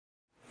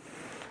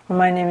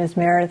My name is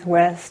Meredith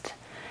West,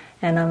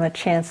 and I'm a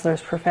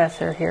Chancellor's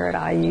Professor here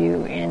at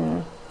IU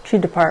in two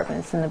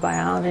departments, in the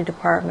Biology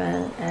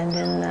Department and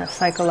in the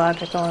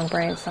Psychological and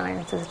Brain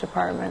Sciences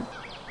Department.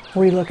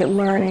 We look at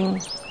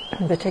learning,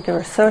 in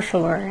particular social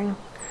learning,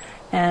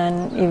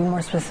 and even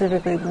more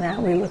specifically than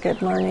that, we look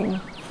at learning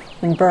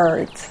in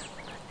birds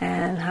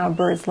and how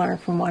birds learn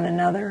from one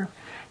another.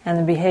 And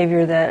the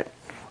behavior that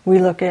we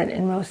look at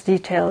in most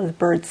detail is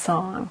bird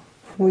song.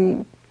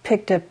 We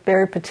picked a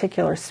very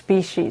particular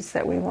species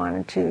that we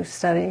wanted to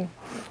study,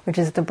 which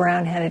is the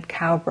brown-headed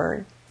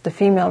cowbird. The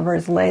female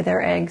birds lay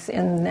their eggs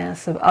in the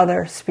nests of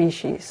other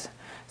species.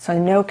 So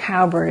no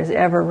cowbird is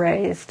ever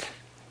raised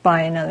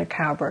by another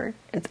cowbird.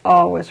 It's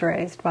always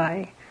raised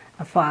by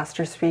a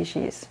foster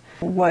species.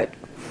 What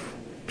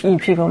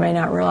people may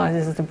not realize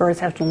is that the birds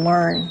have to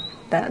learn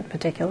that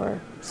particular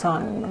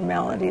song or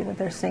melody that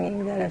they're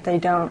singing, that if they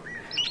don't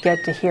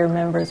get to hear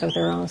members of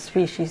their own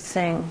species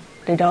sing,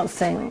 they don't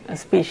sing a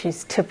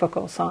species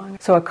typical song.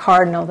 So a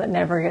cardinal that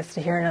never gets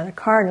to hear another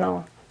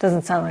cardinal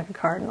doesn't sound like a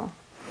cardinal.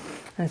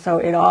 And so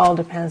it all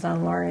depends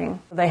on learning.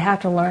 They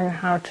have to learn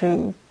how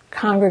to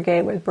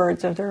congregate with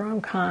birds of their own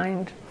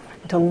kind,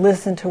 to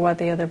listen to what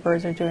the other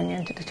birds are doing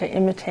and to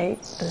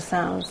imitate the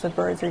sounds the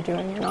birds are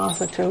doing, and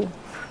also to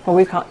what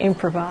we call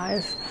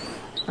improvise.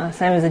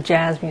 Same as a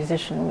jazz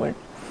musician would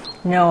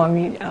know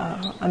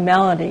a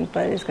melody,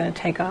 but is going to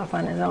take off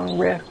on his own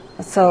riff.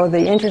 So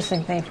the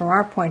interesting thing from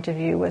our point of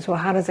view was, well,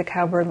 how does a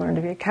cowbird learn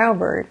to be a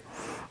cowbird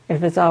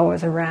if it's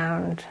always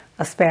around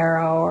a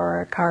sparrow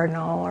or a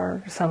cardinal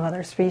or some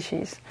other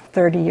species?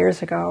 30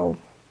 years ago,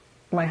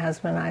 my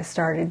husband and I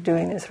started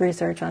doing this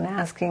research on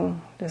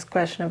asking this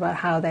question about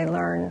how they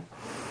learn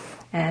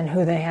and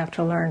who they have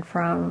to learn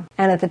from.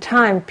 And at the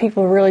time,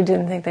 people really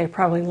didn't think they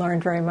probably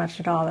learned very much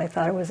at all. They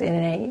thought it was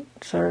innate,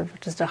 sort of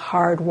just a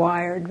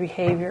hardwired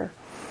behavior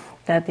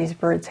that these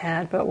birds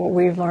had. But what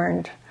we've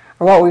learned,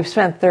 or what we've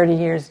spent 30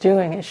 years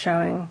doing, is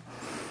showing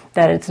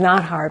that it's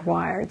not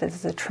hardwired, that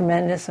there's a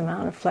tremendous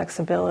amount of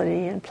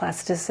flexibility and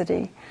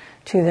plasticity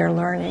to their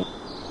learning.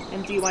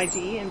 In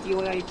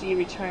DYG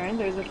return,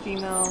 there's a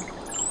female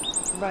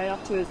right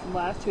off to his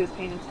left who is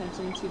paying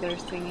attention to their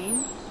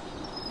singing.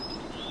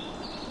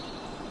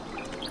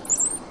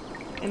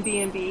 And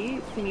B&B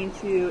singing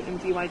to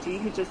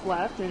MDYG, who just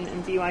left, and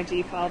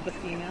MDYG followed the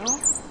female.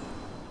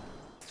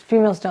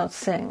 Females don't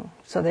sing,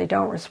 so they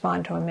don't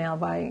respond to a male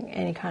by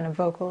any kind of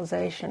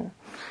vocalization.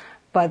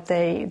 But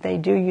they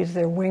do use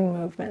their wing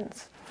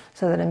movements,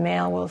 so that a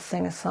male will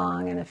sing a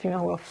song and a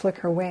female will flick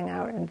her wing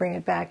out and bring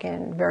it back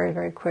in very,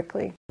 very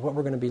quickly. What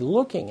we're going to be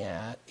looking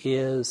at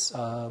is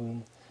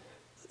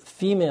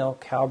female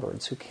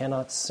cowbirds who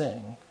cannot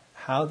sing,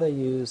 how they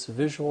use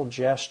visual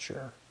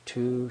gesture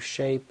to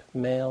shape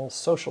male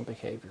social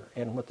behavior.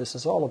 And what this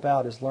is all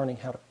about is learning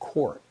how to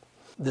court.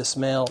 This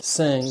male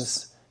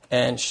sings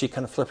and she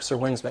kind of flips her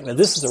wings back. Now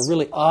this is a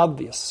really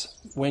obvious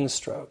wing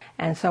stroke.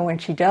 And so when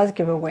she does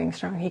give a wing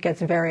stroke, he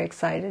gets very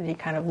excited. He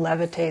kind of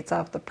levitates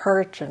off the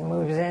perch and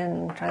moves in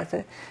and tries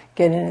to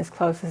get in as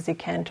close as he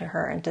can to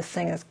her and to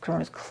sing as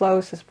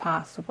close as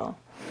possible.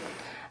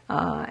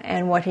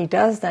 And what he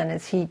does then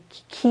is he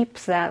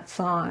keeps that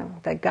song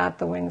that got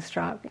the wing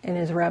stroke in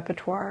his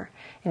repertoire,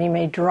 and he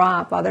may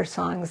drop other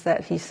songs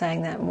that he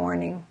sang that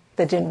morning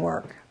that didn't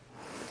work.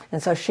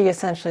 And so she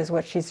essentially is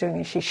what she's doing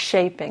is she's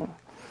shaping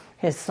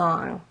his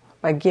song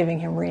by giving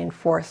him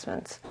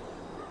reinforcements.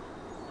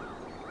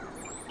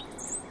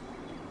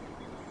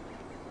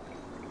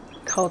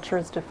 Culture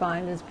is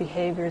defined as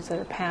behaviors that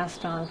are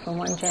passed on from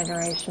one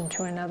generation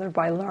to another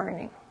by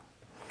learning.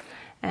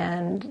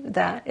 And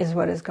that is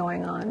what is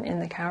going on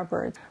in the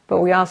cowbirds. But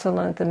we also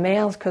learned that the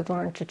males could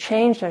learn to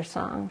change their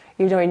song,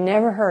 even though he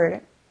never heard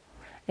it,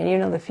 and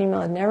even though the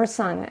female had never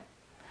sung it.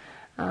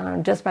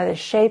 Just by the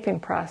shaping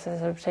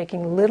process of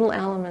taking little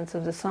elements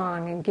of the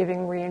song and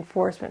giving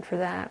reinforcement for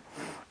that,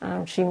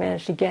 she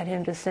managed to get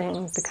him to sing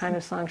the kind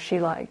of song she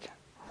liked.